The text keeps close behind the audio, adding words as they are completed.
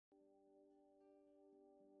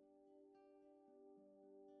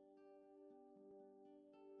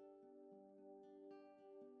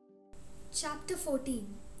Chapter 14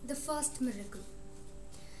 The First Miracle.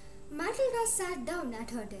 Matilda sat down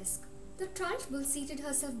at her desk. The Trunchbull seated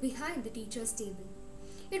herself behind the teacher's table.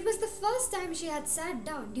 It was the first time she had sat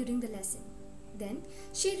down during the lesson. Then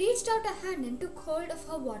she reached out a hand and took hold of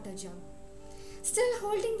her water jug. Still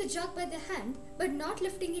holding the jug by the hand, but not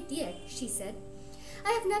lifting it yet, she said,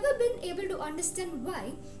 "I have never been able to understand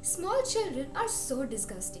why small children are so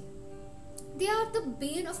disgusting. They are the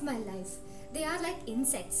bane of my life. They are like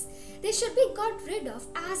insects. They should be got rid of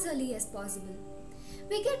as early as possible.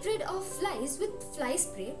 We get rid of flies with fly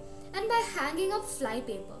spray and by hanging up fly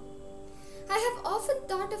paper. I have often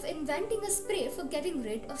thought of inventing a spray for getting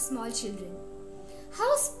rid of small children.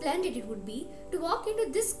 How splendid it would be to walk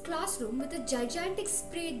into this classroom with a gigantic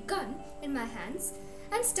spray gun in my hands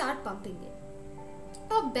and start pumping it.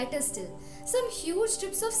 Or better still, some huge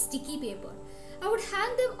strips of sticky paper. I would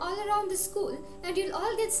hang them all around the school and you'll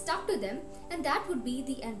all get stuck to them and that would be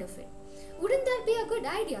the end of it. Wouldn't that be a good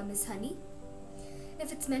idea, Miss Honey?"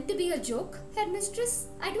 "If it's meant to be a joke, headmistress,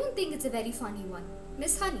 I don't think it's a very funny one,"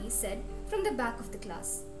 Miss Honey said from the back of the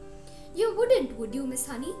class. "You wouldn't, would you, Miss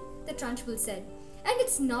Honey?" the Trunchbull said. "And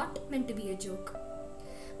it's not meant to be a joke.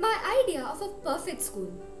 My idea of a perfect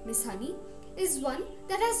school, Miss Honey, is one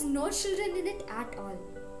that has no children in it at all.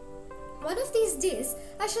 One of these days,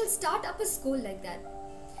 I shall start up a school like that.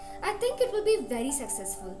 I think it will be very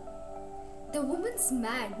successful." "The woman's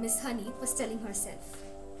mad," Miss Honey was telling herself.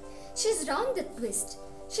 "She's round the twist.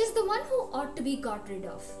 She's the one who ought to be got rid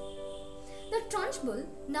of." The Trunchbull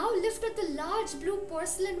now lifted the large blue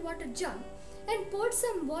porcelain water jug and poured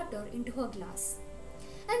some water into her glass.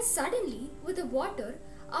 And suddenly, with the water,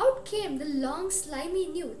 out came the long slimy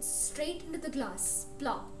newts straight into the glass.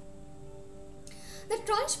 Plop! The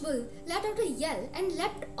Trunchbull let out a yell and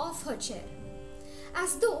leapt off her chair,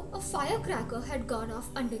 as though a firecracker had gone off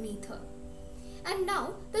underneath her. And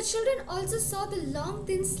now the children also saw the long,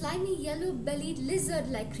 thin, slimy, yellow-bellied,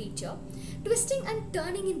 lizard-like creature twisting and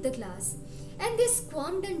turning in the glass, and they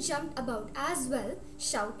squirmed and jumped about as well,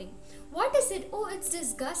 shouting, "What is it? Oh, it's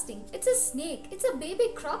disgusting! It's a snake! It's a baby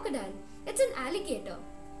crocodile! It's an alligator!"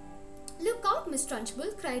 "Look out, Miss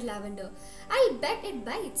Trunchbull!" cried Lavender. "I'll bet it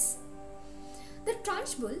bites." The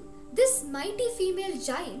Trunchbull, this mighty female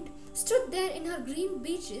giant, stood there in her green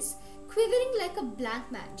breeches, quivering like a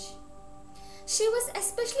blank match. She was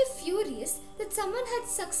especially furious that someone had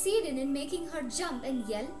succeeded in making her jump and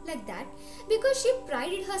yell like that because she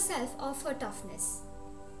prided herself of her toughness.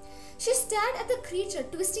 She stared at the creature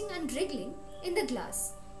twisting and wriggling in the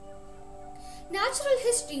glass. Natural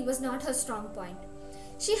history was not her strong point.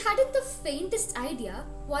 She hadn't the faintest idea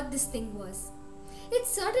what this thing was. It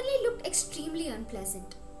certainly looked extremely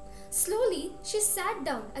unpleasant. Slowly, she sat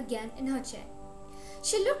down again in her chair.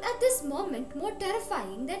 She looked at this moment more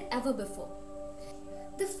terrifying than ever before.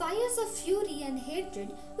 The fires of fury and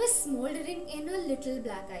hatred were smouldering in her little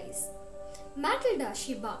black eyes. "Matilda,"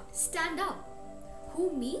 she barked, "stand up." "Who,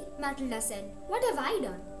 me?" Matilda said. "What have I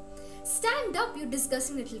done?" "Stand up, you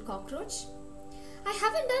disgusting little cockroach." "I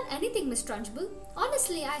haven't done anything, Miss Trunchbull.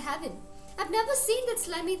 Honestly, I haven't. I've never seen that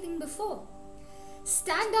slimy thing before."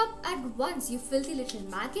 "Stand up at once, you filthy little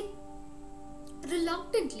maggot."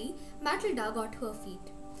 Reluctantly, Matilda got her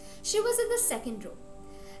feet. She was in the second row.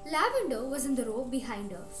 Lavender was in the row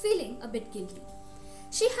behind her, feeling a bit guilty.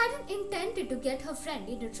 She hadn't intended to get her friend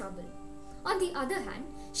into trouble. On the other hand,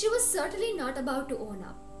 she was certainly not about to own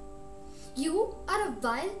up. "You are a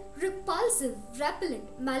vile, repulsive,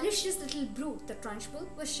 repellent, malicious little brute," the Trunchbull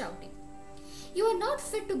was shouting. "You are not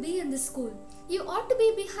fit to be in this school. You ought to be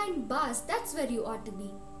behind bars, that's where you ought to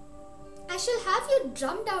be. I shall have you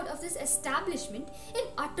drummed out of this establishment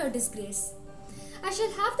in utter disgrace. I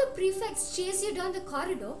shall have the prefects chase you down the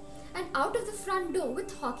corridor and out of the front door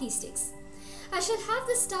with hockey sticks. I shall have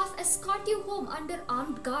the staff escort you home under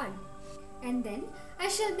armed guard. And then I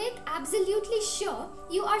shall make absolutely sure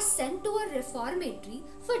you are sent to a reformatory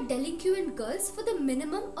for delinquent girls for the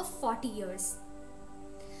minimum of 40 years.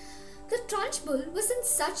 The Trunchbull was in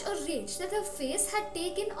such a rage that her face had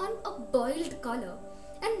taken on a boiled color,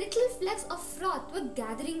 and little flecks of froth were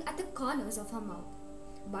gathering at the corners of her mouth.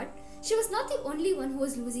 But she was not the only one who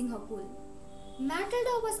was losing her cool.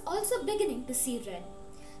 Matilda was also beginning to see red.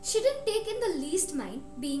 She didn't take in the least mind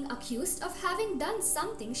being accused of having done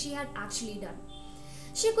something she had actually done.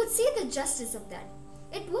 She could see the justice of that.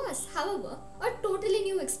 It was, however, a totally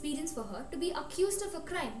new experience for her to be accused of a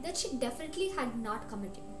crime that she definitely had not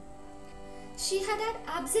committed. She had had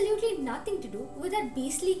absolutely nothing to do with that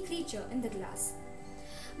beastly creature in the glass.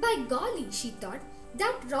 "By golly," she thought,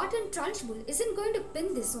 "that rotten Trunchbull isn't going to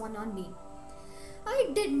pin this one on me."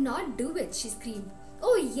 "I did not do it," she screamed.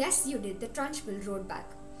 "Oh yes you did," the Trunchbull roared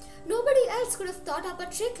back. Nobody else could have thought up a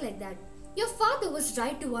trick like that. Your father was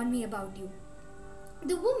right to warn me about you."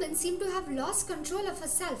 The woman seemed to have lost control of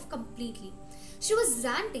herself completely. She was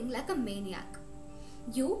ranting like a maniac.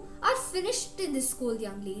 "You are finished in this school,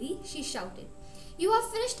 young lady," she shouted. "You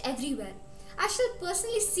are finished everywhere. I shall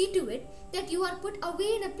personally see to it that you are put away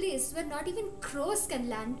in a place where not even crows can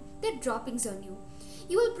land their droppings on you.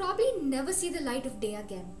 You will probably never see the light of day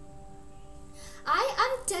again." "I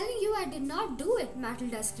am telling you I did not do it,"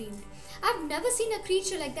 Matilda screamed. "I've never seen a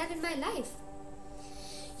creature like that in my life."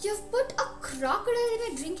 "You've put a crocodile in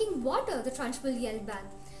my drinking water," the Trunchbull yelled back.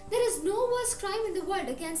 "There is no worse crime in the world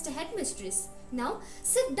against a headmistress. Now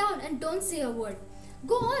sit down and don't say a word.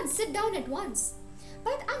 Go on, sit down at once."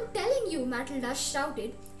 "But I'm telling you," Matilda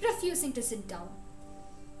shouted, refusing to sit down.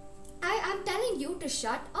 "I am telling you to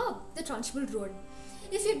shut up," the Trunchbull roared.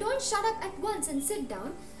 "If you don't shut up at once and sit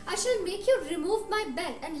down, I shall make you remove my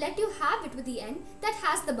belt and let you have it with the end that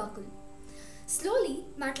has the buckle." Slowly,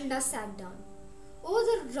 Matilda sat down. Oh,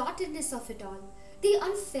 the rottenness of it all. The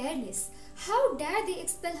unfairness. How dare they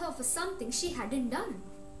expel her for something she hadn't done?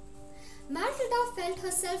 Matilda felt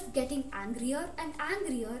herself getting angrier and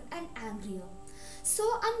angrier and angrier. So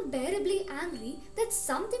unbearably angry that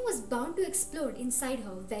something was bound to explode inside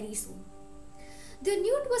her very soon. The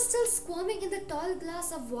newt was still squirming in the tall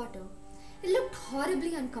glass of water. It looked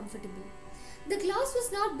horribly uncomfortable. The glass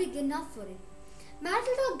was not big enough for it.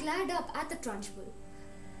 Matilda glared up at the Trunchbull.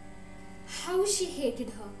 How she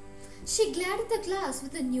hated her. She glared at the glass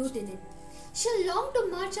with the newt in it. She longed to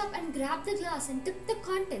march up and grab the glass and tip the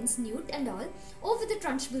contents, newt and all, over the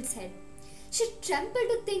Trunchbull's head. She trembled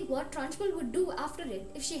to think what Trunchbull would do after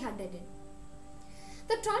it if she had done it.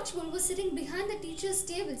 The Trunchbull was sitting behind the teacher's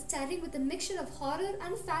table, staring with a mixture of horror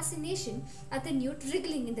and fascination at the newt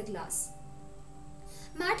wriggling in the glass.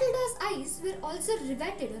 Matilda's eyes were also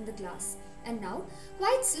riveted on the glass, and now,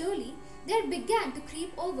 quite slowly, there began to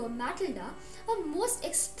creep over Matilda a most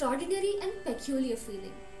extraordinary and peculiar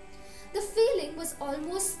feeling. The feeling was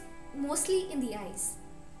mostly in the eyes.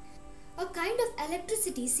 A kind of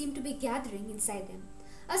electricity seemed to be gathering inside them.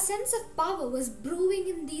 A sense of power was brewing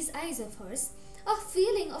in these eyes of hers. A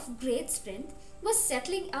feeling of great strength was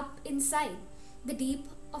settling up inside the deep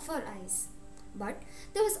of her eyes. But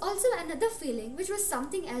there was also another feeling which was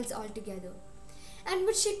something else altogether, and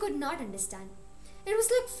which she could not understand. It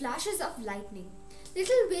was like flashes of lightning.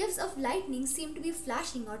 Little waves of lightning seemed to be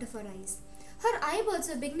flashing out of her eyes. Her eyeballs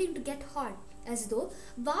were beginning to get hot, as though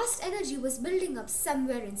vast energy was building up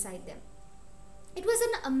somewhere inside them. It was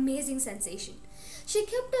an amazing sensation. She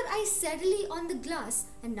kept her eyes steadily on the glass,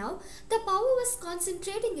 and now the power was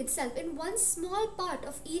concentrating itself in one small part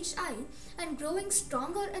of each eye and growing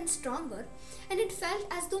stronger and stronger, and it felt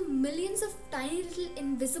as though millions of tiny little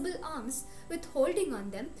invisible arms with holding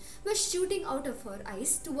on them were shooting out of her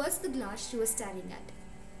eyes towards the glass she was staring at.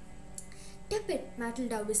 "Tip it,"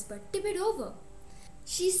 Matilda whispered. "Tip it over."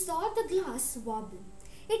 She saw the glass wobble.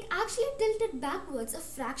 It actually tilted backwards a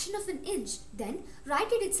fraction of an inch, then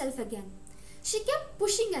righted itself again. She kept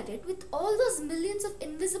pushing at it with all those millions of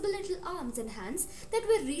invisible little arms and hands that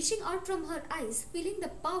were reaching out from her eyes, feeling the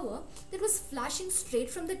power that was flashing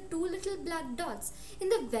straight from the two little black dots in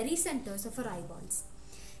the very centers of her eyeballs.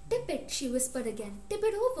 "Tip it," she whispered again. "Tip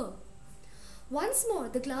it over." Once more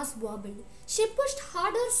the glass wobbled. She pushed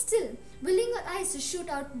harder still, willing her eyes to shoot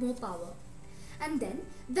out more power. And then,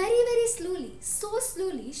 very, very slowly, so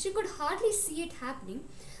slowly she could hardly see it happening,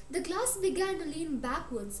 the glass began to lean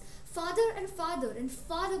backwards, farther and farther and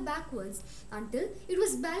farther backwards, until it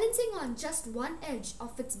was balancing on just one edge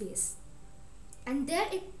of its base. And there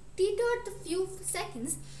it teetered a few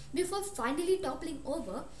seconds before finally toppling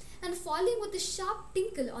over and falling with a sharp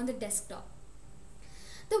tinkle on the desktop.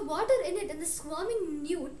 The water in it and the squirming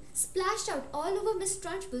newt splashed out all over Miss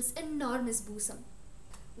Trunchbull's enormous bosom.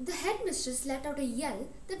 The headmistress let out a yell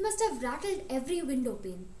that must have rattled every window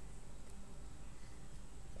pane.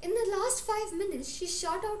 In the last 5 minutes, she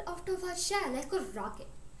shot out of her chair like a rocket.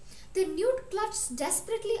 The newt clutched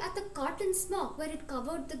desperately at the cotton smock where it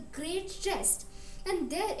covered the great chest, and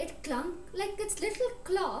there it clung like its little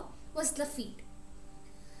claw was the feet.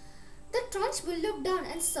 The Trunchbull looked down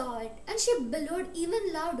and saw it, and she bellowed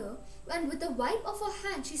even louder, and with a wipe of her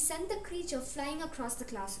hand she sent the creature flying across the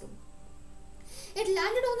classroom. It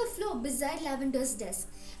landed on the floor beside Lavender's desk,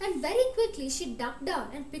 and very quickly she ducked down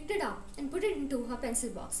and picked it up and put it into her pencil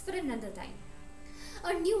box for another time.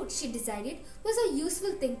 A newt, she decided, was a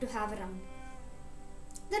useful thing to have around.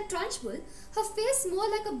 The Trunchbull, her face more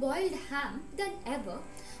like a boiled ham than ever,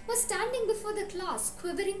 was standing before the class,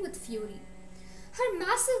 quivering with fury. Her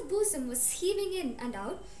massive bosom was heaving in and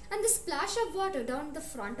out, and the splash of water down the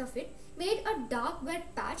front of it made a dark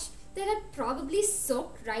wet patch that had probably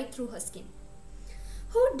soaked right through her skin.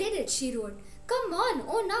 "Who did it?" she roared. "Come on,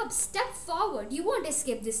 own up, step forward. You won't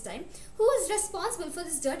escape this time. Who is responsible for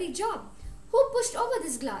this dirty job? Who pushed over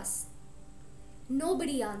this glass?"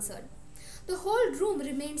 Nobody answered. The whole room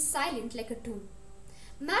remained silent like a tomb.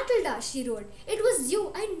 "Matilda," she roared, "it was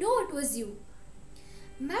you. I know it was you."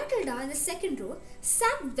 Matilda in the second row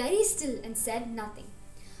sat very still and said nothing.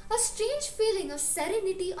 A strange feeling of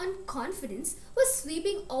serenity and confidence was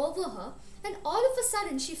sweeping over her, and all of a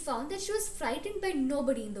sudden she found that she was frightened by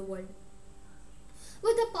nobody in the world.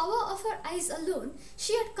 With the power of her eyes alone,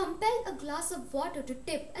 she had compelled a glass of water to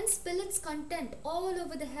tip and spill its content all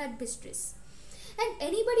over the headmistress. And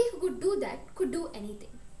anybody who could do that could do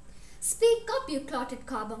anything. "Speak up, you clotted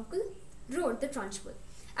carbuncle," roared the Trunchbull.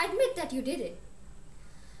 "Admit that you did it."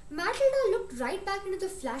 Matilda looked right back into the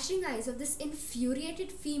flashing eyes of this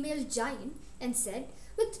infuriated female giant and said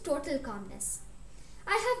with total calmness,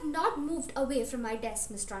 "I have not moved away from my desk,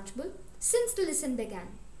 Miss Trunchbull, since the lesson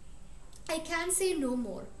began. I can say no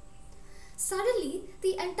more." Suddenly,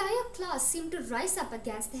 the entire class seemed to rise up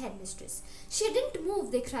against the headmistress. "She didn't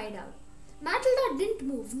move," they cried out. "Matilda didn't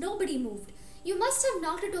move. Nobody moved. You must have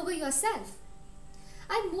knocked it over yourself."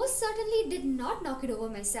 "I most certainly did not knock it over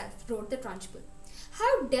myself," roared the Trunchbull.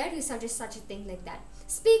 "How dare you suggest such a thing like that?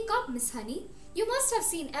 Speak up, Miss Honey. You must have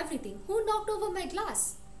seen everything. Who knocked over my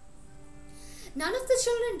glass?" "None of the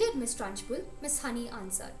children did, Miss Trunchbull," Miss Honey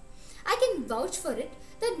answered. "I can vouch for it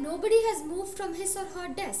that nobody has moved from his or her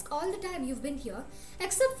desk all the time you've been here,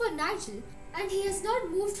 except for Nigel, and he has not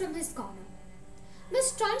moved from his corner."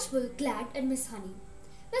 Miss Trunchbull glared at Miss Honey.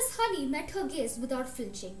 Miss Honey met her gaze without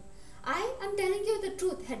flinching. "I am telling you the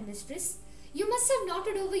truth, headmistress. You must have knocked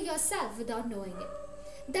it over yourself without knowing it.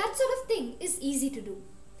 That sort of thing is easy to do."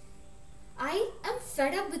 "I am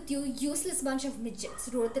fed up with you useless bunch of midgets,"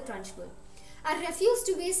 roared the Trunchbull. "I refuse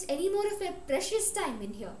to waste any more of my precious time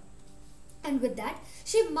in here." And with that,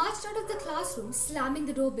 she marched out of the classroom, slamming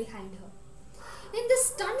the door behind her. In the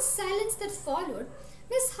stunned silence that followed,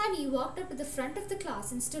 Miss Honey walked up to the front of the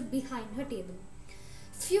class and stood behind her table.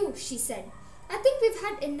 "Phew," she said. "I think we've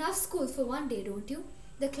had enough school for one day, don't you?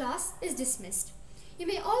 The class is dismissed. You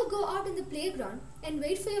may all go out in the playground and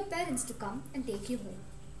wait for your parents to come and take you home."